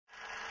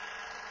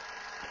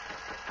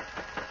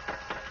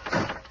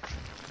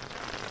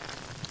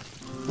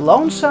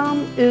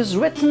Lonesome is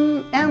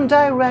written and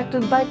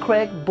directed by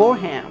Craig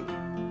Boreham,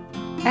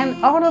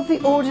 an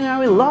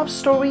out-of-the-ordinary love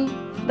story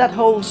that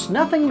holds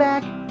nothing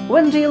back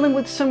when dealing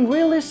with some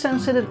really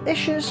sensitive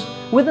issues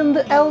within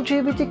the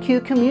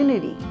LGBTQ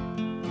community.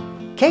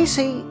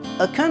 Casey,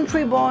 a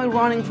country boy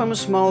running from a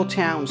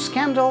small-town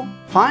scandal,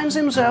 finds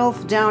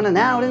himself down and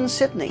out in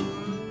Sydney.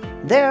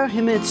 There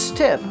he meets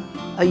Tip,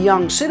 a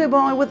young city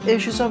boy with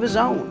issues of his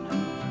own.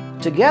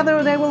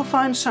 Together they will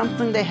find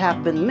something they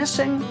have been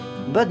missing,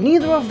 but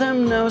neither of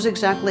them knows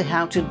exactly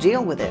how to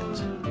deal with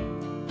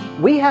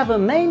it. We have a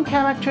main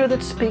character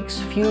that speaks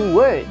few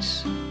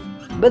words,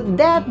 but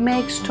that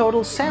makes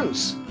total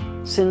sense,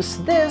 since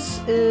this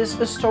is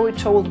a story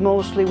told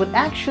mostly with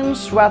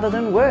actions rather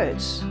than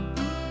words.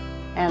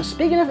 And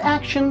speaking of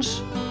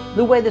actions,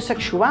 the way the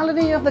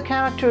sexuality of the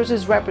characters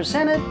is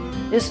represented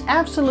is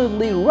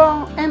absolutely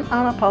raw and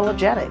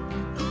unapologetic.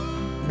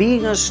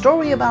 Being a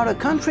story about a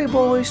country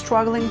boy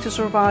struggling to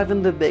survive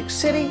in the big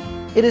city,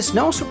 it is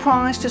no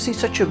surprise to see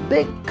such a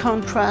big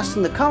contrast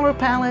in the color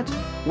palette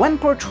when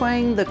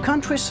portraying the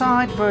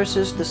countryside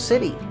versus the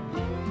city.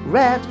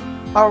 Red,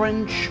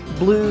 orange,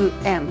 blue,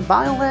 and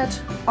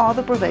violet are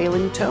the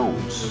prevailing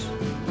tones.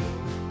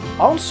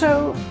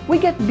 Also, we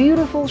get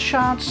beautiful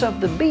shots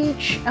of the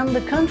beach and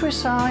the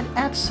countryside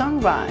at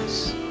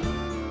sunrise.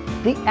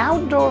 The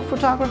outdoor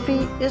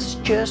photography is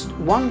just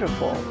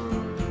wonderful.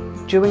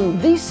 During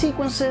these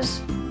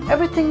sequences,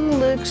 everything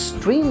looks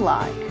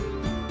dreamlike,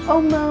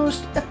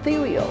 almost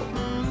ethereal.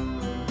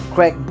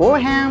 Craig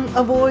Boreham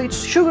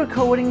avoids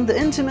sugarcoating the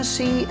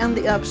intimacy and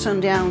the ups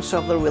and downs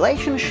of the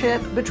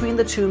relationship between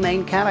the two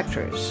main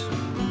characters.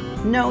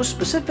 No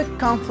specific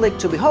conflict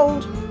to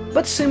behold,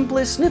 but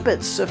simply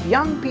snippets of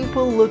young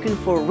people looking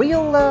for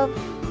real love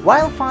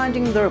while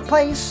finding their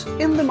place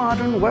in the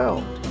modern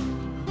world.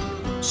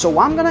 So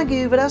I'm gonna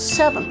give it a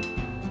 7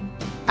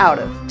 out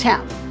of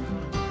 10.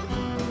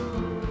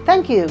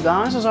 Thank you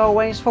guys as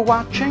always for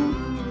watching.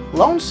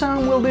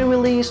 Lonesome will be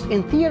released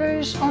in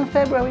theaters on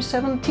February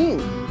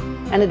 17th,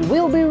 and it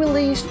will be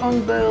released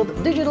on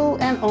both digital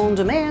and on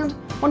demand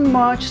on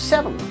March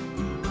 7th.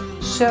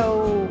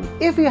 So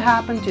if you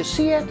happen to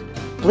see it,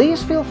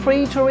 please feel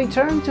free to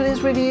return to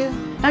this review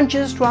and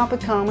just drop a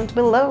comment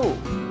below.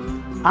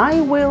 I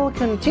will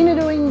continue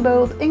doing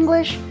both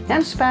English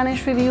and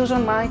Spanish reviews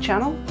on my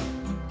channel,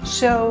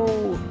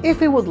 so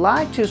if you would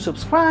like to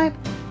subscribe,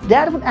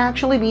 that would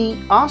actually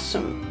be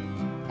awesome.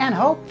 And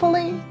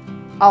hopefully,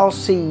 I'll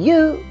see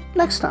you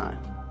next time.